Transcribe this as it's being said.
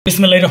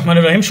বিসমিল্লাহির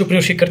রহমানির রহিম।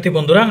 সুপ্রিয় শিক্ষার্থী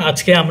বন্ধুরা,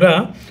 আজকে আমরা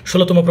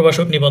 16তম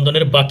প্রভাষক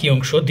নিবন্ধনের বাকি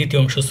অংশ দ্বিতীয়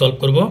অংশ সলভ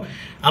করব।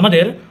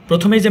 আমাদের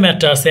প্রথমেই যে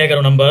ম্যাথটা আছে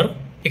 11 নম্বর,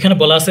 এখানে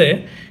বলা আছে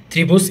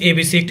ত্রিভুজ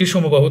এবিসি একটি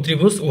সমবাহু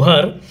ত্রিভুজ,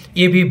 উহার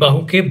এবি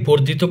বাহুকে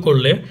বর্ধিত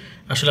করলে,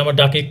 আসলে আমার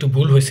ডাকে একটু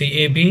ভুল হয়েছে,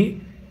 এবি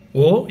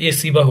ও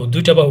এসি বাহু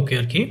দুইটা বাহুকে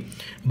আর কি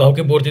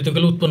বাহুকে বর্ধিত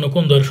করলে উৎপন্ন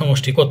কোণ দ্বয়ের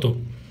সমষ্টি কত,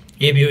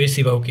 এবি ও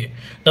এসি বাহুকে।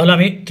 তাহলে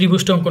আমি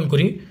ত্রিভুজটা অঙ্কন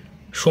করি।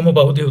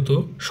 সমবাহু যেহেতু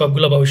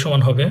সবগুলো বাহু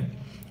সমান হবে,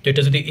 তো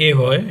এটা যদি এ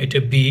হয়,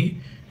 এটা বি,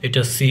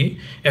 এটা সি।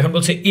 এখন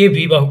বলছে এ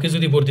বি বাহুকে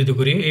যদি বর্ধিত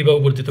করি, এই বাহু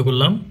বর্ধিত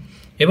করলাম,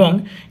 এবং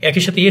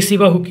একই সাথে এসি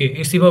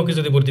বাহুকে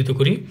যদি বর্ধিত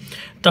করি,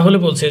 তাহলে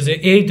বলছে যে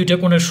এই দুইটা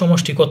কোণের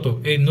সমষ্টি কত,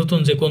 এই নতুন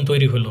যে কোণ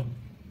তৈরি হলো।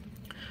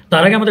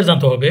 তার আগে আমাদের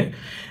জানতে হবে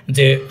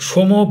যে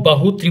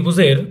সমবাহু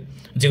ত্রিভুজের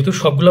যেহেতু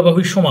সবগুলো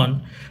বাহুই সমান,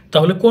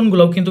 তাহলে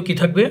কোণগুলোও কিন্তু কি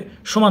থাকবে,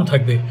 সমান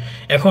থাকবে।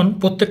 এখন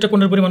প্রত্যেকটা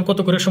কোণের পরিমাণ কত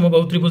করে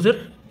সমবাহু ত্রিভুজের?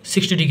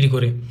 60 ডিগ্রি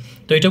করে।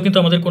 তো এটাও কিন্তু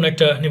আমাদের কোনো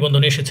একটা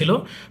নিবন্ধনে এসেছিল,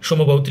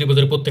 সমবাহু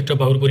ত্রিভুজের প্রত্যেকটা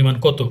বাহুর পরিমাণ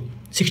কত,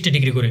 60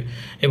 ডিগ্রি করে,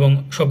 এবং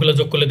সবগুলো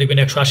যোগ করলে দেখবেন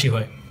 180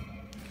 হয়।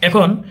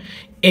 এখন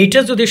এইটা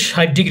যদি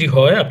 60 ডিগ্রি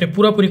হয়, আপনি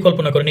পুরোপুরি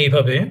কল্পনা করেন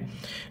এইভাবে,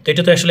 তো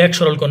এটা তো আসলে এক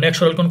সরল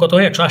কোণ কত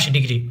হয়, 180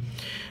 ডিগ্রি।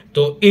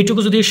 তো এইটুকু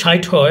যদি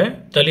 60 হয়,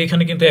 তাহলে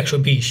এখানে কিন্তু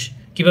 120।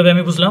 কীভাবে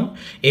আমি বুঝলাম?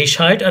 এই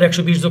 60 আর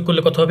 120 যোগ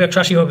করলে কত হবে,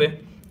 180 হবে।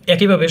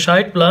 একইভাবে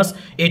 60 প্লাস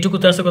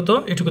এইটুকুতে আছে কত,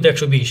 এইটুকুতে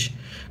 120,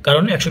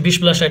 কারণ 120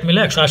 প্লাস 60 মিলে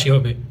 180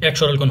 হবে, এক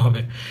সরল কোণ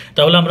হবে।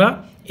 তাহলে আমরা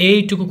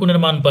এইটুকু কোণের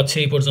মান পাচ্ছি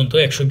এই পর্যন্ত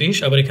 120,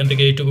 আবার এখান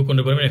থেকে এইটুকু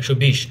কোণের পরিমাণ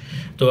 120।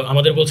 তো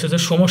আমাদের বলছে যে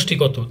সমষ্টি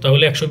কত,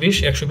 তাহলে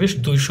 120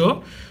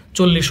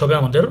 240 হবে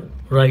আমাদের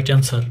রাইট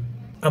অ্যান্সার।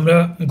 আমরা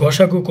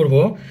ঘষাগু করব,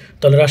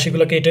 তাহলে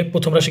রাশিগুলোকে এটা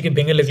প্রথম রাশিকে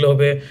ভেঙে লিখলে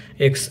হবে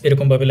এক্স,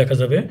 এরকমভাবে লেখা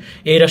যাবে।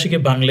 এই রাশিকে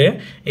ভাঙলে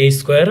এ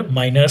স্কোয়ার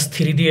মাইনাস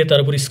 3 দিয়ে তার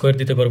উপর স্কোয়ার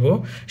দিতে পারবো।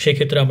 সেই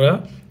ক্ষেত্রে আমরা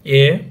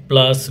এ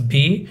প্লাস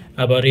বি,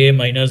 আবার এ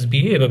মাইনাস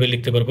বি এভাবে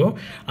লিখতে পারবো।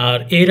 আর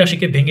এই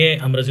রাশিকে ভেঙে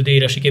আমরা যদি এই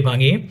রাশিকে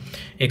ভাঙি,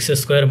 এক্স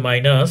স্কোয়ার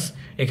মাইনাস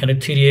এখানে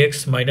 3x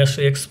মাইনাস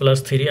এক্স প্লাস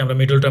 3, আমরা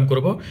মিডল টার্ম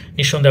করব।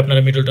 নিঃসন্দেহে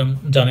আপনারা মিডল টার্ম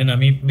জানেন,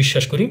 আমি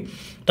বিশ্বাস করি।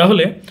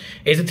 তাহলে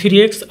এই যে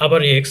 3x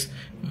আবার এক্স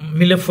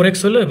মিলে 4x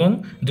হলো, এবং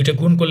দুইটা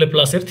গুণ করলে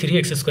প্লাসের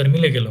 3x স্কোয়ার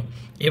মিলে গেল।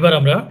 এবার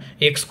আমরা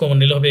এক্স কমন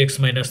নিলে হবে এক্স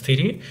মাইনাস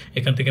 3,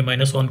 এখান থেকে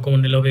 -1 কমন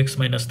নিলে হবে এক্স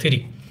মাইনাস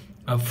 3,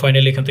 আর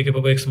ফাইনালি এখান থেকে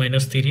পাবো এক্স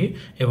মাইনাস 3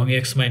 এবং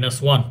এক্স মাইনাস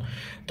 1।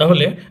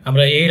 তাহলে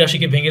আমরা এই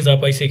রাশিকে ভেঙে যা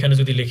পাইছি এখানে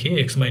যদি লিখি,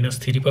 এক্স মাইনাস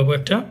 3 পাবো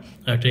একটা,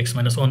 আর একটা এক্স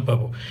মাইনাস 1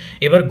 পাবো।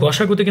 এবার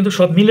গসাগুতে কিন্তু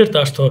সব মিলের তা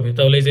আসতে হবে।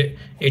 তাহলে এই যে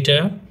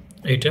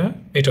এটা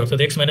অর্থাৎ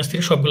এক্স মাইনাস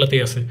 3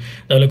 সবগুলোতেই আছে,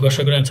 তাহলে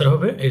গসাগুর অ্যান্সার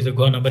হবে এই যে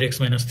গ নাম্বার এক্স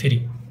মাইনাস 3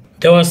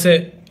 দেওয়া আছে।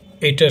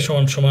 এইটা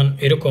সমান সমান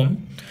এরকম।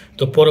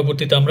 তো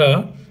পরবর্তীতে আমরা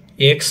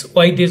এক্স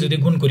ওয়াই দিয়ে যদি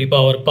গুণ করি,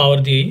 পাওয়ার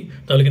দিয়েই,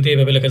 তাহলে কিন্তু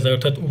এইভাবে লেখা যায়,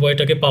 অর্থাৎ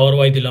উভয়টাকে পাওয়ার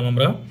ওয়াই দিলাম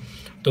আমরা।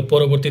 তো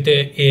পরবর্তীতে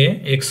এ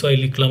এক্স ওয়াই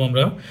লিখলাম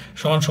আমরা,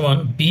 সমান সমান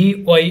বি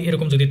ওয়াই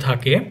এরকম যদি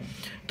থাকে,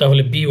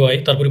 তাহলে বি ওয়াই,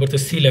 তার পরিবর্তে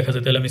সি লেখা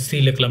যায়, তাহলে আমি সি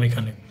লিখলাম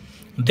এখানে।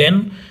 দেন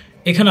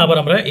এখানে আবার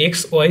আমরা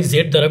এক্স ওয়াই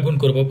জেড দ্বারা গুণ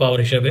করব পাওয়ার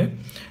হিসাবে,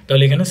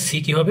 তাহলে এখানে সি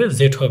কী হবে,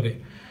 জেড হবে।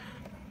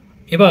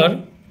 এবার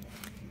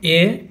এ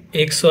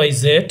এক্স ওয়াই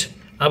জেড,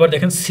 আবার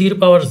দেখেন সির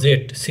পাওয়ার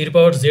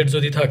জেড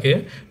যদি থাকে,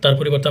 তার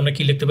পরিবর্তে আমরা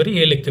কি লিখতে পারি,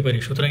 এ লিখতে পারি।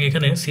 সুতরাং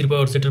এখানে সির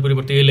পাওয়ার জেডের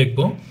পরিবর্তে এ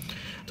লিখবো।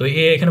 তো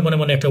এ এখানে মনে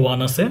মনে একটা 1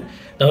 আছে,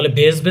 তাহলে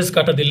বেস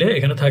কাটা দিলে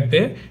এখানে থাকবে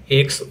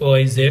এক্স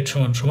ওয়াই জেড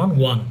সমান সমান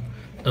 1।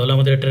 তাহলে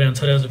আমাদের এটার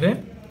অ্যান্সার আসবে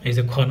এই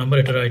যে খ নাম্বার,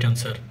 এটা রাইট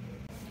অ্যান্সার।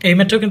 এই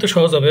ম্যাথটাও কিন্তু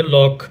সহজ হবে।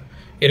 লগ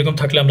এরকম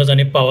থাকলে আমরা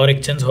জানি পাওয়ার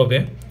এক্সচেঞ্জ হবে।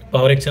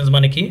 পাওয়ার এক্সচেঞ্জ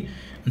মানে কি,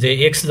 যে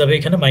এক্স যাবে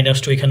এখানে,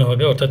 -2 এখানে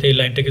হবে, অর্থাৎ এই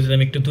লাইনটাকে যদি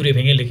আমি একটু দূরে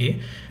ভেঙে লিখি,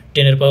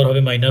 10 এর পাওয়ার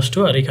হবে -2,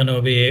 আর এখানে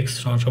হবে এক্স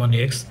সমান সমান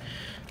এক্স।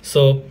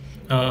 সো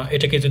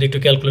এটাকে যদি একটু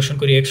ক্যালকুলেশন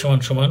করি, এক্স সমান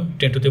সমান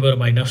 10 টু দি পাওয়ার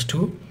 -2,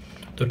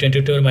 তো 10 টু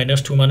দি পাওয়ার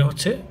 -2 মানে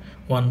হচ্ছে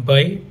 1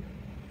 বাই,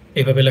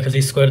 এভাবে লেখা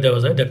যায়, স্কোয়ার দেওয়া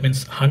যায়, দ্যাট মিনস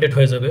 100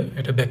 হয়ে যাবে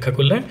এটা ব্যাখ্যা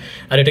করলে।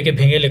 আর এটাকে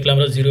ভেঙে লিখলে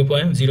আমরা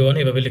 0.01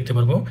 এভাবে লিখতে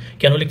পারবো।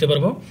 কেন লিখতে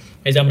পারবো?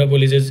 এই যে আমরা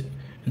বলি যে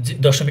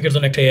দশমিকের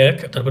জন্য একটা 1,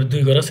 তারপরে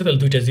 2 ঘর আছে, তাহলে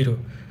 2টা 0,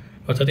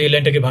 অর্থাৎ এই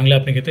লাইনটাকে ভাঙলে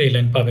আপনি কিন্তু এই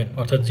লাইন পাবেন,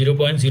 অর্থাৎ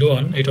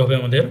 0.01। এটা হবে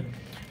আমাদের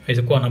এই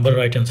যে ক নাম্বার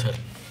রাইট অ্যান্সার।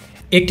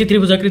 একটি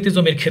ত্রিভুজাকৃতি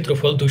জমির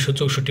ক্ষেত্রফল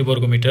 264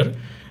 বর্গমিটার,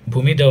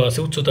 ভূমি দেওয়া আছে,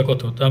 উচ্চতা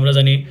কত? তো আমরা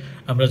জানি,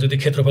 আমরা যদি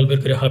ক্ষেত্রফল বের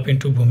করি হাফ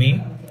ইন্টু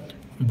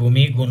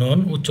ভূমি গুণন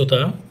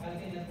উচ্চতা,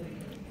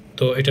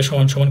 তো এটা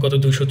সমান সমান কত,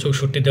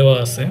 264 দেওয়া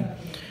আছে।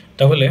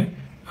 তাহলে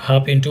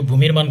হাফ ইন্টু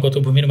ভূমির মান কত,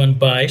 ভূমির মান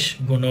 22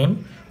 গুণন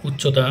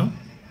উচ্চতা,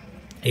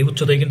 এই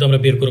উচ্চতায় কিন্তু আমরা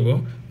বের করব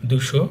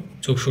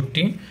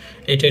 264।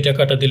 এটা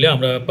কাটা দিলে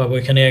আমরা পাবো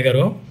এখানে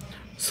 11।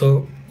 সো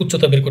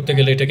উচ্চতা বের করতে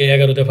গেলে এটাকে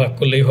 11 ভাগ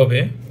করলেই হবে।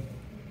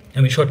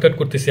 আমি শর্টকাট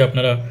করতেছি,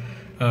 আপনারা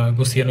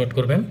গুছিয়ে নোট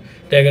করবেন।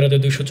 তো 11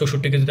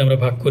 264কে যদি আমরা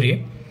ভাগ করি,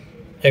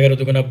 11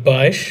 দুগুণা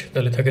 22,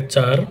 তাহলে থাকে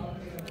 4,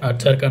 আর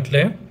 4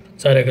 কাটলে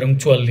 4 11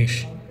 44,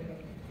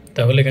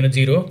 তাহলে এখানে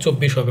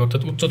 24 হবে,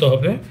 অর্থাৎ উচ্চতা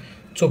হবে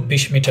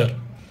 24 মিটার।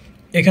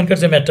 এখানকার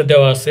যে ম্যাথটা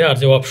দেওয়া আছে আর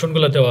যে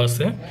অপশনগুলো দেওয়া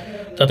আছে,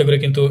 তাতে করে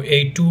কিন্তু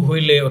এই 2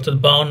 হইলে, অর্থাৎ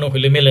 52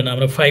 হইলে মেলে না,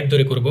 আমরা 5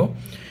 ধরে করব।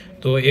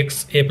 তো এক্স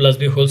এ প্লাস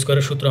বি হোল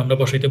স্কোয়ারের সূত্র আমরা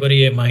বসাইতে পারি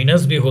এ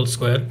মাইনাস বি হোল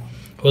স্কোয়ার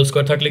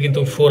থাকলে কিন্তু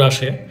 4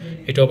 আসে,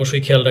 এটা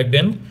অবশ্যই খেয়াল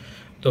রাখবেন।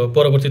 তো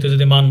পরবর্তীতে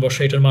যদি মান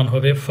বসে এটার মান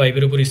হবে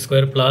 5-এর উপর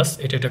স্কোয়ার প্লাস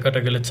এটা কাটা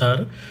গেলে 4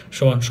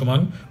 সমান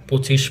সমান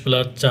 25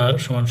 প্লাস 4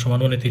 সমান সমান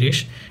 29।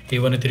 এই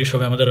 29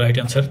 হবে আমাদের রাইট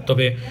অ্যান্সার।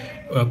 তবে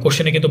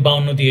কোশ্চেনে কিন্তু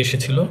 52 দিয়ে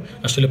এসেছিল,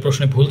 আসলে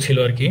প্রশ্নে ভুল ছিল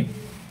আর কি।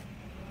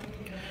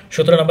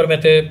 17 নম্বর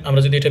ম্যাথে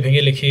আমরা যদি এটা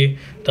ভেঙে লিখি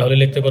তাহলে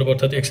লিখতে পারবো,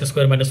 অর্থাৎ এক্স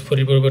স্কোয়ার মাইনাস 4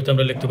 এর পরিবর্তে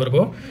আমরা লিখতে পারবো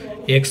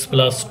এক্স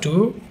প্লাস 2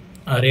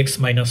 আর এক্স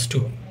মাইনাস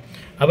 2।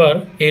 আবার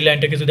এই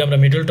লাইনটাকে যদি আমরা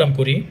মিডল টার্ম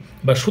করি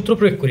বা সূত্র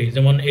প্রয়োগ করি,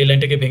 যেমন এই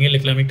লাইনটাকে ভেঙে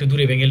লিখলাম, একটু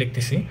দূরে ভেঙে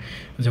লিখতেছি,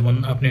 যেমন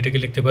আপনি এটাকে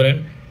লিখতে পারেন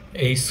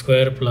এ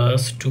square plus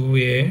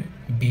 2a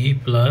B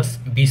plus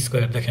B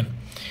square. দেখেন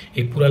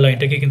এই পুরো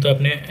লাইনটাকে কিন্তু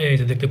আপনি এই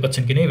যে দেখতে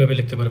পাচ্ছেন কিনা এইভাবে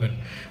লিখতে পারবেন।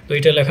 তো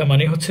এটা লেখা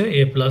মানে হচ্ছে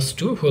এ প্লাস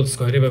 2 হোল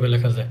স্কোয়ার, এভাবে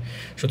লেখা যায়।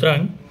 সুতরাং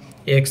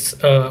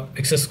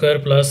x square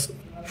plus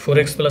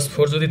 4x plus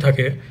 4 যদি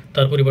থাকে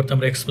তার পরিবর্তে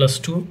আমরা এক্স প্লাস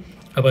 2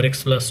 আবার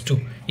এক্স প্লাস 2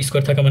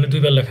 স্কোয়ার থাকা মানে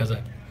দুইবার লেখা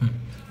যায়।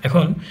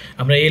 এখন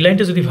আমরা এই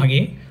লাইনটা যদি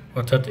ভাঙি,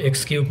 অর্থাৎ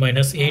এক্স কিউব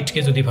মাইনাস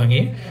 8কে যদি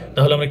ভাঙি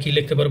তাহলে আমরা কি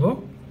লিখতে পারবো?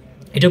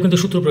 এটাও কিন্তু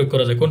সূত্র প্রয়োগ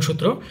করা যায়। কোন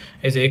সূত্র?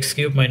 এই যে এক্স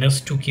কিউব মাইনাস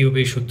 2 কিউব,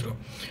 এই সূত্র।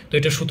 তো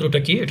এটার সূত্রটা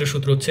কি? এটার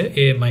সূত্র হচ্ছে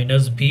এ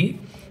মাইনাস বি,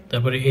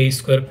 তারপরে এ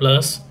square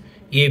plus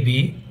A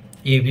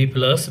B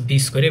plus B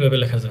square, এভাবে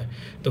লেখা যায়।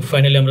 তো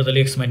ফাইনালি আমরা তাহলে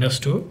এক্স মাইনাস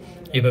 2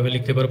 এভাবে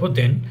লিখতে পারবো।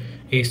 দেন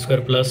এ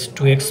স্কোয়ার প্লাস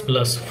 2x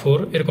প্লাস 4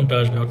 এরকমটা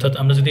আসবে। অর্থাৎ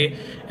আমরা যদি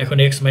এখন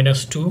এক্স মাইনাস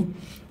 2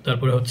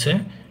 তারপরে হচ্ছে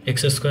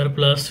x square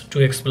plus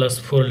 2x plus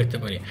 4 লিখতে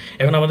পারি।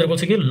 এখন আমাদের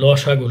বলছে কি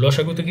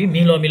লসাগুতে কি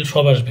মিল অমিল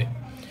সব আসবে।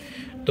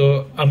 তো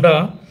আমরা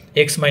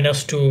এক্স মাইনাস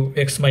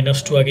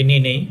 2 আগে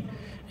নিয়ে নেই,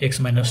 এক্স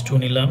মাইনাস 2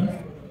 নিলাম।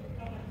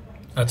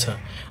 আচ্ছা,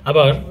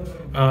 আবার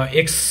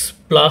এক্স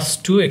প্লাস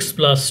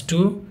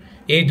 2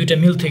 এই দুইটা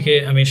মিল থেকে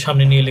আমি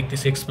সামনে নিয়ে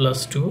লিখতেছি এক্স প্লাস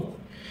 2।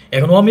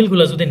 এখন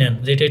অমিলগুলো যদি নেন,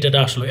 যেটা এটা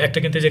আসলো একটা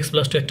কিন্তু এক্স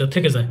প্লাস 2 একটা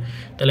থেকে যায়,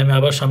 তাহলে আমি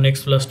আবার সামনে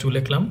এক্স প্লাস 2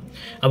 লিখলাম।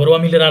 আবার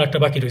অমিলের আর একটা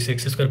বাকি রয়েছে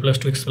x square plus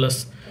 2x plus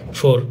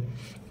 4,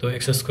 তো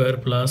x square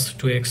plus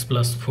 2x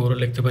plus 4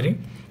 লিখতে পারি।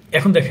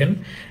 এখন দেখেন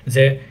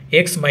যে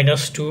x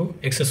minus 2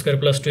 x square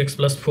plus 2x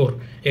plus 4,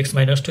 x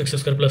minus 2 x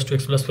square plus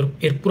 2x plus 4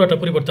 এর পুরোটা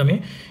পরিবর্তে আমি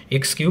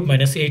এক্স কিউব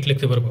মাইনাস 8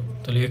 লিখতে পারবো।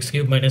 তাহলে এক্স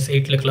কিউব মাইনাস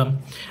 8 লিখলাম।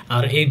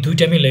 আর এই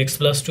দুইটা মিলে এক্স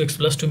প্লাস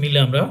 2 মিলে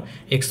আমরা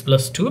এক্স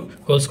প্লাস 2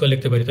 হোল স্কোয়ার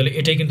লিখতে পারি। তাহলে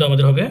এটাই কিন্তু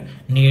আমাদের হবে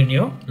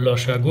নির্ণেয়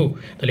লসাগু।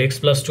 তাহলে x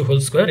plus 2 whole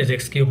square is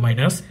x cube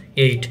minus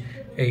 8।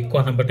 এই ক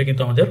নাম্বারটা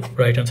কিন্তু আমাদের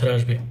রাইট অ্যান্সার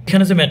আসবে।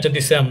 এখানে যে ম্যাথটা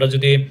দিচ্ছে আমরা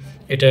যদি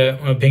এটা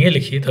ভেঙে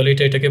লিখি তাহলে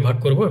এটাকে ভাগ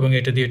করব এবং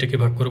এটা দিয়ে এটাকে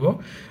ভাগ করব,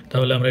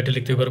 তাহলে আমরা এটা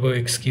লিখতে পারবো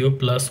x cube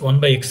plus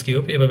 1/x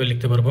cube, এভাবে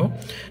লিখতে পারবো।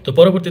 তো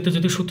পরবর্তীতে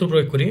যদি সূত্র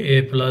প্রয়োগ করি এ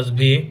plus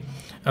B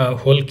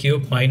whole cube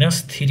minus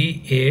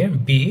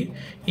 3ab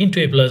into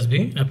এ প্লাস বি,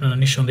 আপনারা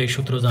নিঃসন্দেহে এই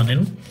সূত্র জানেন।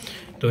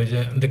 তো এই যে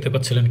দেখতে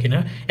পাচ্ছিলেন কিনা।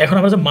 এখন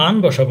আমরা যে মান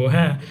বসাবো,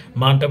 হ্যাঁ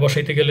মানটা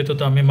বসাইতে গেলে তো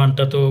আমি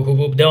মানটা তো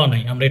হুবহুব দেওয়া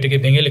নাই, আমরা এটাকে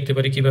ভেঙে লিখতে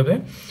পারি কিভাবে,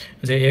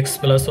 যে x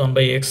plus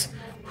 1/x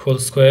whole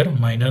square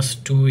minus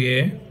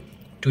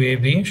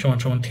 2ab সমান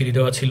সমান 3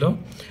 দেওয়া ছিল।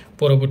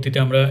 পরবর্তীতে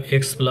আমরা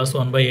x plus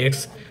 1/x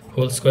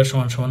whole square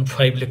সমান সমান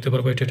 5 লিখতে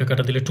পারবো। এটা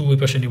কাটা দিলে 2 ওই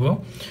পাশে নিব।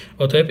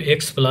 অতএব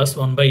এক্স প্লাস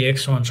 1/x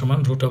সমান সমান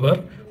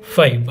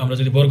 √5। আমরা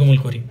যদি বর্গমূল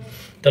করি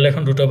তাহলে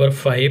এখন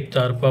 √5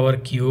 তার পাওয়ার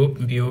কিউব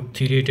বিয়োগ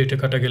 3, এটা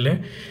কাটা গেলে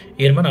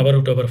এর মান আবার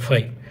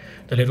 √5।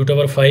 তাহলে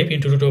 √5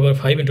 ইন্টু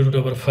 √5 ইন্টু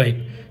 √5,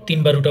 3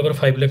 বার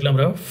 √5 লিখলে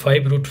আমরা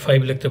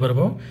 5√5 লিখতে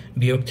পারবো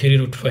বিয়োগ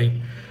 3√5।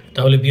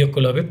 তাহলে বিয়োগ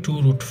করলে হবে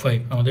 2√5।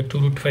 আমাদের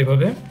 2√5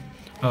 হবে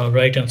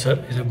রাইট অ্যান্সার,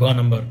 ইজ এ গ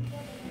নাম্বার।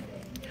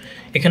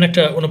 এখানে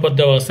একটা অনুপাত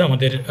দেওয়া আছে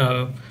আমাদের,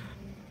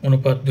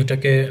 অনুপাত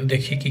দুটাকে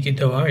দেখি কি কি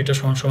দেওয়া। এটা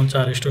সমান সমান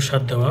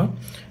 4:7 দেওয়া,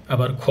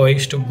 আবার খ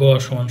ইস্টু গ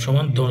সমান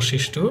সমান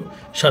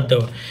 10:7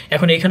 দেওয়া।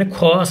 এখন এখানে খ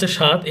আছে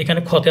 7, এখানে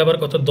খতে আবার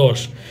কত 10।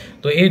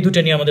 তো এই দুটো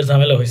নিয়ে আমাদের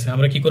ঝামেলা হয়েছে।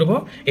 আমরা কি করব,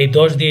 এই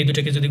 10 দিয়ে এই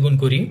দুটাকে যদি গুণ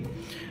করি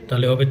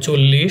তাহলে হবে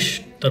 40,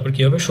 তারপর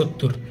কি হবে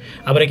 70।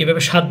 আবার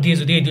একইভাবে 7 দিয়ে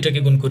যদি এই দুটাকে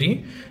গুণ করি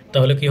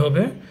তাহলে কি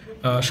হবে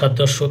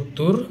 7×10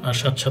 70 আর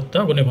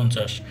 7×7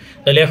 49।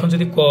 তাহলে এখন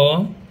যদি ক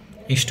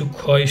ইস্টু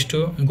খ ইস্টু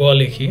গ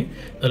লিখি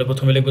তাহলে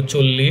প্রথমে লিখব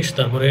 40,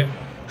 তারপরে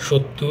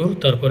 70,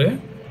 তারপরে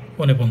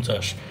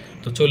 49।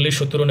 তো 40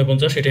 70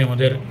 49 এটাই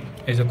আমাদের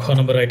এই যে খ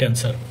নম্বর রাইট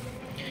অ্যান্সার।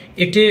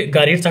 একটি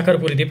গাড়ির চাকার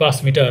পরিধি 5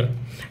 মিটার।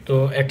 তো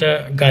একটা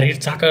গাড়ির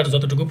চাকার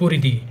যতটুকু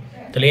পরিধি,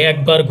 তাহলে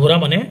একবার ঘোরা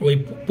মানে ওই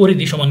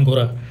পরিধি সমান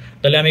ঘোরা।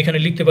 তাহলে আমি এখানে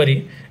লিখতে পারি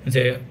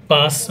যে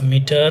 5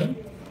 মিটার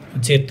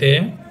যেতে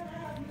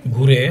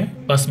ঘুরে,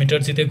 5 মিটার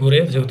যেতে ঘুরে,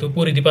 যেহেতু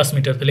পরিধি 5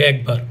 মিটার তাহলে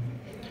একবার।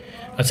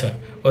 আচ্ছা,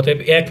 অতএব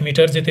 1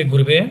 মিটার যেতে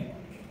ঘুরবে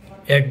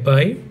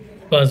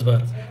 1/5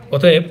 বার।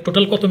 অতএব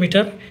টোটাল কত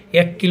মিটার?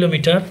 1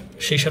 কিলোমিটার,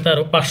 সেই সাথে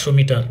আরও 500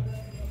 মিটার।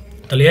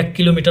 তাহলে 1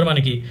 কিলোমিটার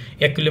মানে কি?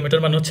 1 কিলোমিটার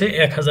মানে হচ্ছে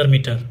 1000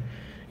 মিটার,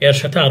 এর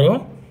সাথে আরও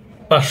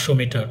 500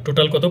 মিটার,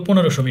 টোটাল কত?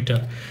 1500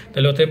 মিটার।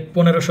 তাহলে অতএব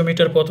 1500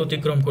 মিটার পথ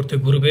অতিক্রম করতে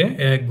ঘুরবে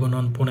 1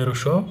 গুণন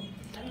 1500,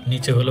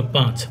 নিচে হলো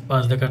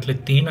 5 দিয়ে কাটলে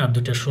 3 আর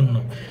 2টা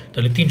 0,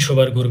 তাহলে 300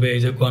 বার ঘুরবে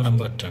এই যে গ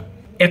নাম্বারটা।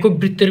 একক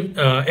বৃত্তের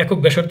একক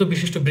ব্যাসার্ধ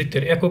বিশিষ্ট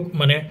বৃত্তের একক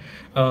মানে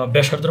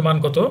ব্যাসার্ধের মান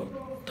কত?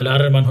 তাহলে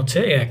আর এর মান হচ্ছে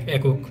 1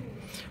 একক।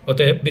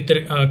 অতএব বৃত্তের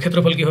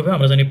ক্ষেত্রফল কি হবে?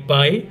 আমরা জানি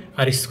পাই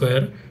আর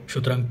স্কোয়ার,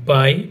 সুতরাং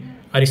পাই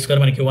আর স্কোয়ার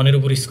মানে কি 1-এর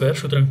উপর স্কোয়ার,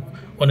 সুতরাং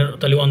 1-এর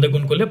তাহলে 1 দিয়ে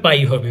গুণ করলে পাই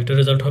হবে, এটা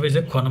রেজাল্ট হবে যে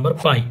খ নাম্বার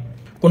পাই।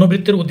 কোনো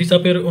বৃত্তের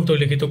অধিচাপের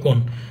অন্তর্লিখিত কোণ,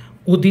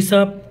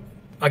 অধিচাপ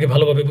আগে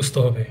ভালোভাবে বুঝতে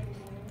হবে।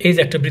 এই যে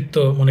একটা বৃত্ত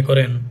মনে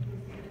করেন,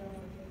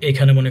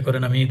 এইখানে মনে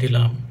করেন আমি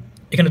দিলাম,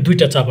 এখানে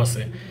দুইটা চাপ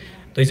আছে,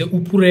 তো এই যে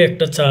উপরে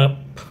একটা চাপ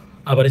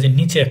আবার এই যে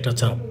নিচে একটা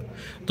চাপ,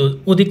 তো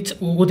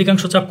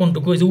অধিকাংশ চাপ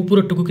কোনটুকু, এই যে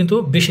উপরেরটুকু কিন্তু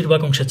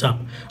বেশিরভাগ অংশে চাপ,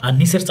 আর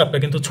নিচের চাপটা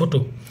কিন্তু ছোট,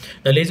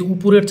 তাহলে এই যে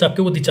উপরের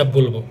চাপকে অধিচাপ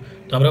বলবো।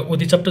 তো আমরা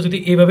অধিচাপটা যদি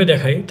এইভাবে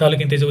দেখাই তাহলে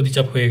কিন্তু এই যে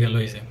অধিচাপ হয়ে গেল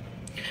এই যে।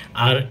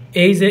 আর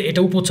এই যে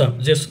এটা উপচাপ,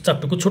 যে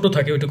চাপটুকু ছোট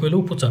থাকে ওইটুকু হলো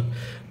উপচাপ।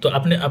 তো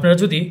আপনারা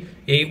যদি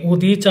এই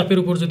অধিচাপের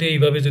উপর যদি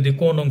এইভাবে যদি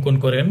কোণ অঙ্কন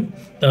করেন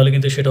তাহলে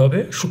কিন্তু সেটা হবে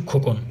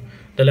সূক্ষ্মকোণ।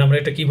 তাহলে আমরা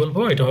এটা কি বলবো,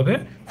 এটা হবে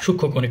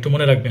সূক্ষ্মকোণ, একটু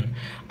মনে রাখবেন।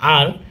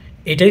 আর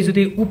এটাই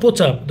যদি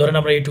উপচাপ, ধরেন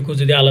আমরা এইটুকু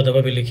যদি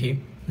আলাদাভাবে লিখি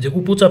যে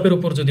উপচাপের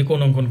উপর যদি কোণ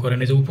অঙ্কন করেন,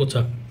 এই যে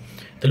উপচাপ,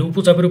 তাহলে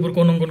উপচাপের উপর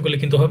কোণ অঙ্কন করলে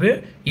কিন্তু হবে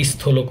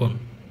স্থলকোণ।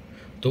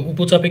 তো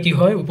উপচাপে কি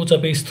হয়,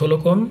 উপচাপে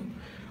স্থলকোণ,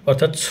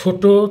 অর্থাৎ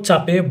ছোট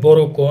চাপে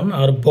বড় কোণ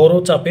আর বড়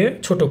চাপে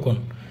ছোট কোণ।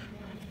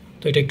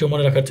 তো এটা একটু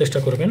মনে রাখার চেষ্টা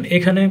করবেন।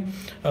 এখানে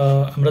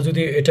আমরা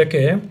যদি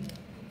এটাকে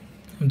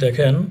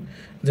দেখেন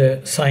যে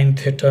সাইন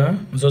থেটা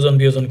যোজন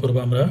বিয়োজন করবো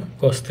আমরা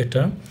কস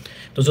থেটা,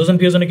 তো যোজন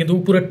বিয়োজনে কিন্তু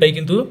উপরেরটাই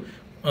কিন্তু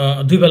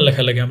দুইবার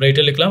লেখা লাগে, আমরা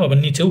এটা লিখলাম, আবার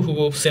নিচেও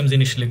হুবহু সেম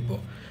জিনিস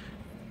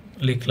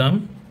লিখলাম,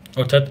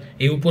 অর্থাৎ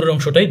এই উপরের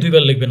অংশটাই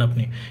দুইবার লিখবেন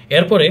আপনি।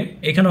 এরপরে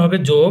এখানে হবে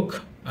যোগ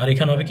আর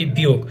এখানে হবে কি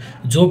বিয়োগ,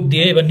 যোগ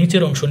দিয়ে এবার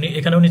নিচের অংশ,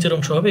 এখানেও নিচের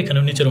অংশ হবে,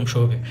 এখানেও নিচের অংশ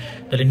হবে।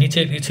 তাহলে নিচে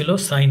কি ছিল,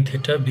 সাইন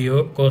থেটা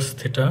বিয়োগ কস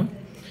থেটা,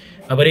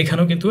 আবার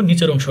এখানেও কিন্তু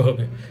নিচের অংশ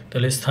হবে,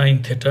 তাহলে সাইন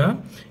থেটা,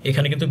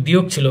 এখানে কিন্তু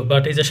বিয়োগ ছিল,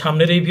 বাট এই যে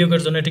সামনের এই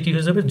বিয়োগের জন্য এটা কী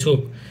হয়ে যাবে, যোগ,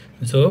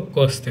 যোগ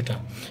কস থেটা।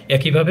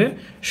 একইভাবে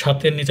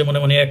 7-এর নিচে মনে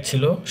মনে 1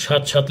 ছিল,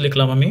 7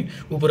 লিখলাম আমি,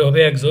 উপরে হবে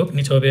 1 যোগ,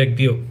 নিচে হবে 1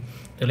 বিয়োগ,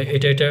 তাহলে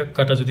এটা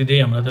কাটা যদি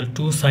দিই আমরা, তাহলে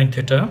 2 সাইন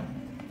থেটা,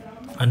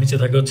 আর নিচে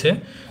থাকে হচ্ছে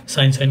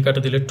সাইন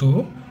কাটা দিলে 2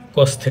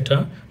 কস থেটা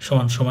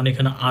সমান সমান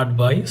এখানে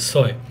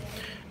 8/6।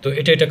 তো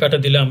এটা কাটা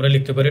দিলে আমরা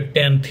লিখতে পারি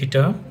ট্যান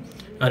থিটা,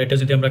 আর এটা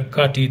যদি আমরা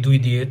কাটি 2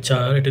 দিয়ে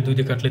 4, এটা 2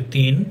 দিয়ে কাটলে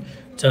 3,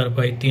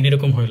 4/3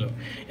 এরকম হইল।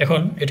 এখন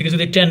এটাকে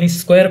যদি ট্যান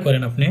স্কোয়ার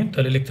করেন আপনি,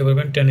 তাহলে লিখতে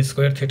পারবেন ট্যান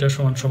স্কোয়ার থিটা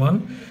সমান সমান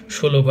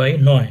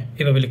 16/9,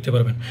 এভাবে লিখতে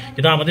পারবেন।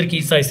 কিন্তু আমাদের কি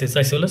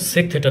চাইছে হলো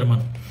সেক থেটার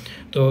মান।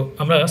 তো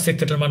আমরা সেক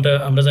থেটার মানটা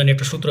আমরা জানি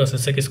একটা সূত্র আছে,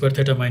 sec square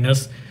theta minus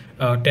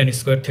tan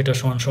square theta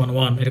সমান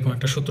 1, এরকম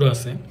একটা সূত্র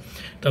আছে।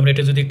 তো আমরা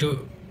এটা যদি একটু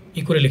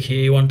করে লিখি,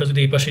 এই 1টা যদি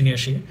এই পাশে নিয়ে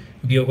আসি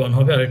বিয়োগ 1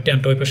 হবে, আর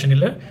ট্যানটা ওই পাশে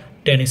নিলে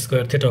ট্যান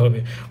স্কোয়ার থেটা হবে,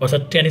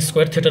 অর্থাৎ ট্যান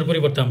স্কোয়ার থেটার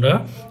পরিবর্তে আমরা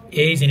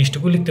এই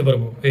জিনিসটুকু লিখতে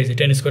পারবো, এই যে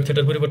ট্যান স্কোয়ার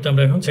থেটার পরিবর্তে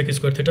আমরা এখন সেক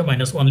স্কোয়ার থেটা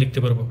 -1 লিখতে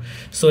পারবো।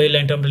 সো এই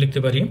লাইনটা আমরা লিখতে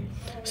পারি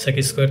সেক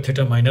স্কোয়ার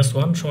থেটা -1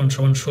 সমান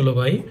সমান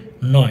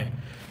 16/9।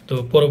 তো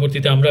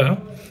পরবর্তীতে আমরা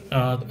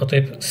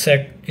অতএব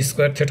সেক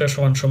স্কোয়ার থেটা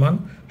সমান সমান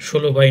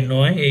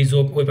 16/9, এই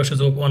যোগ ওই পাশে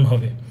যোগ 1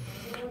 হবে।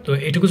 তো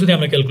এটুকু যদি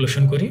আমরা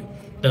ক্যালকুলেশন করি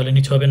তাহলে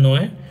নিচে হবে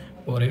 9,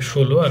 পরে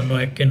 16, আর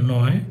 9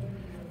 9,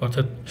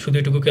 অর্থাৎ শুধু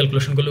এটুকু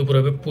ক্যালকুলেশন করলে উপরে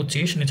হবে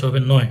 25, নিচে হবে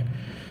 9।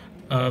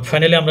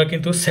 ফাইনালি আমরা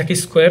কিন্তু সেক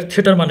স্কোয়ার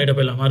থেটার মান এটা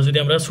পেলাম। আর যদি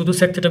আমরা শুধু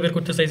সেক থেটা বের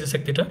করতে চাই যে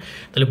সেক থেটা,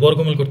 তাহলে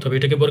বর্গমূল করতে হবে।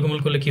 এটাকে বর্গমূল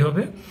করলে কি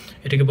হবে,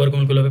 এটাকে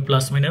বর্গমূল করলে হবে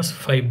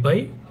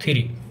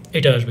 +-5/3,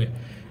 এটা আসবে।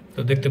 তো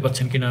দেখতে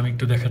পাচ্ছেন কিনা আমি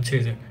একটু দেখাচ্ছি,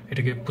 যে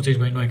এটাকে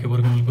 25/9কে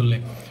বর্গমূল করলে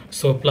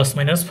সো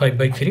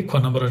 +-5/3 খ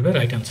নম্বর আসবে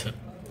রাইট অ্যান্সার।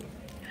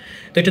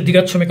 তো এটা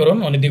দ্বিঘাত সমীকরণ,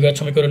 দ্বিঘাত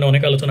সমীকরণে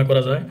অনেক আলোচনা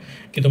করা যায়,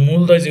 কিন্তু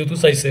মূলদয় যেহেতু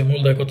চাইছে,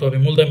 মূলদয় কত হবে,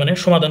 মূলদয় মানে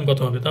সমাধান কত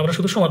হবে, তো আমরা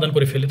শুধু সমাধান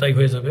করে ফেলি, তাই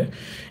হয়ে যাবে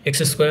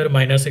x²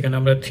 মাইনাস এখানে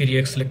আমরা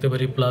 3x লিখতে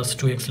পারি,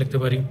 +2x লিখতে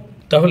পারি।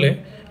 তাহলে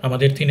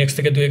আমাদের 3x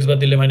থেকে 2x বাদ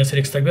দিলে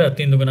 -x থাকবে, আর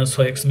 3 দুগুণা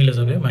 6x মিলে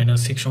যাবে,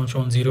 -6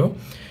 = 0।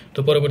 তো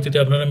পরবর্তীতে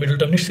আপনারা মিডল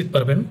টার্ম নিশ্চিত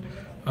পারবেন,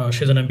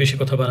 সেজন্য আমি বেশি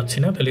কথা বাড়াচ্ছি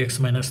না। তাহলে x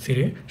 -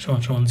 3 =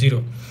 0।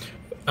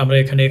 আমরা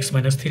এখানে x -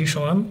 3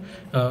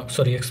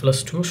 x +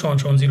 2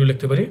 = 0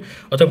 লিখতে পারি,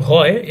 অর্থাৎ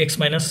হয় x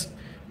 -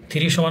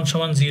 3 =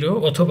 0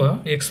 অথবা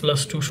x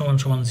 + 2 =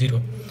 0।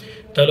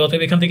 তাহলে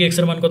অতএব এখান থেকে x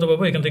এর মান কত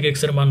পাবো, এখান থেকে x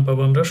এর মান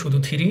পাবো আমরা শুধু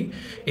 3,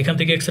 এখান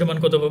থেকে x এর মান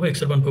কত পাবো, x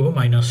এর মান পাবো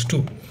 -2।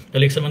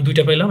 তাহলে x এর মান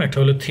দুইটা পাইলাম, একটা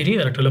হলো 3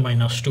 আর একটা হলো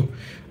 -2।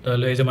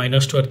 তাহলে এই যে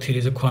 -2 আর 3,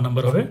 যে খ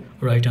নাম্বার হবে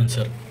রাইট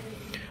অ্যান্সার।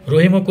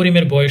 রহিম ও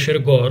করিমের বয়সের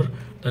গড়,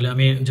 তাহলে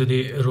আমি যদি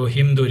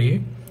রহিম ধরি,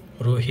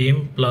 রহিম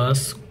প্লাস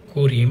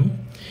করিম,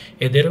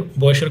 এদের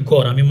বয়সের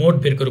গড় আমি মোট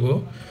বের করব।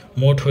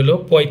 মোট হলো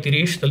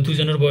 35, তাহলে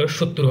দুজনের বয়স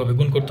 70 হবে,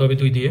 গুণ করতে হবে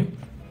 2 দিয়ে।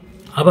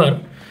 আবার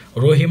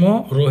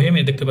রহিম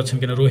দেখতে পাচ্ছেন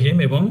কিনা, রহিম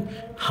এবং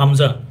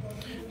হামজা,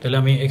 তাহলে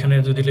আমি এখানে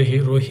যদি লিখি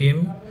রহিম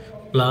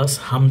প্লাস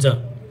হামজা,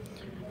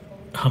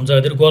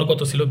 এদের গড়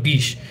কত ছিল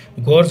 20,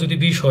 গড় যদি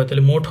 20 হয়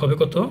তাহলে মোট হবে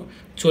কত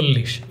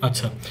 40।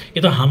 আচ্ছা,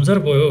 কিন্তু হামজার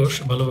বয়স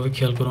ভালোভাবে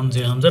খেয়াল করুন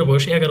যে হামজার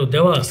বয়স 11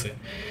 দেওয়া আছে,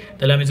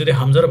 তাহলে আমি যদি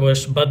হামজার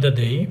বয়স বাদ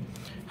দেই,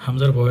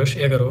 হামজার বয়স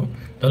 11,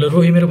 তাহলে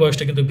রহিমের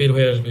বয়সটা কিন্তু বের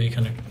হয়ে আসবে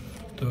এখানে।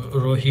 তো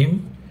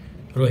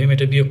রহিম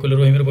এটা বিয়োগ করলে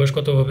রহিমের বয়স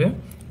কত হবে,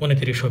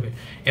 29 হবে।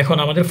 এখন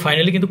আমাদের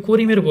ফাইনালি কিন্তু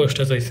করিমের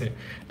বয়সটা চাইছে,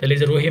 তাহলে এই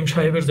যে রহিম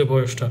সাহেবের যে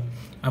বয়সটা,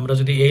 আমরা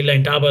যদি এই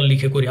লাইনটা আবার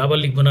লিখে করি, আবার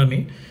লিখবো না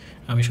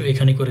আমি শুধু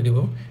এখানেই করে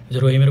দেবো যে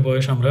রহিমের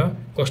বয়স আমরা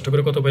কষ্ট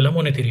করে কত পেলাম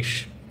 29।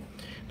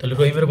 তাহলে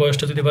রহিমের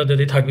বয়সটা যদি বাদ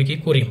দিই থাকবে কি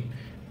করিম,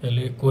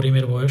 তাহলে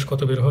করিমের বয়স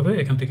কত বের হবে,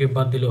 এখান থেকে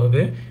বাদ দিলে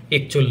হবে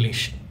 41,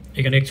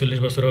 এখানে 41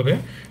 বছর হবে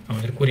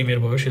আমাদের করিমের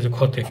বয়স, এই যে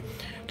খতে।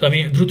 তো আমি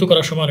দ্রুত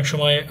করার সময় অনেক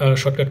সময়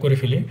শর্টকাট করে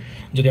ফেলি,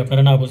 যদি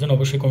আপনারা না বোঝেন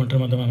অবশ্যই কমেন্টের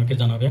মাধ্যমে আমাকে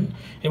জানাবেন,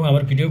 এবং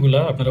আমার ভিডিওগুলো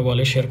আপনারা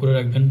ওয়ালে শেয়ার করে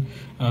রাখবেন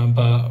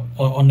বা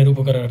অন্যের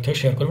উপকারার্থে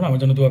শেয়ার করবেন, আমার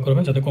জন্য দোয়া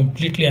করবেন, যাতে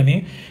কমপ্লিটলি আমি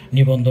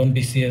নিবন্ধন,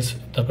 বিসিএস,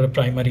 তারপরে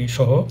প্রাইমারি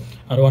সহ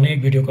আরও অনেক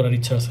ভিডিও করার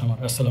ইচ্ছা আছে আমার।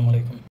 আসসালামু আলাইকুম।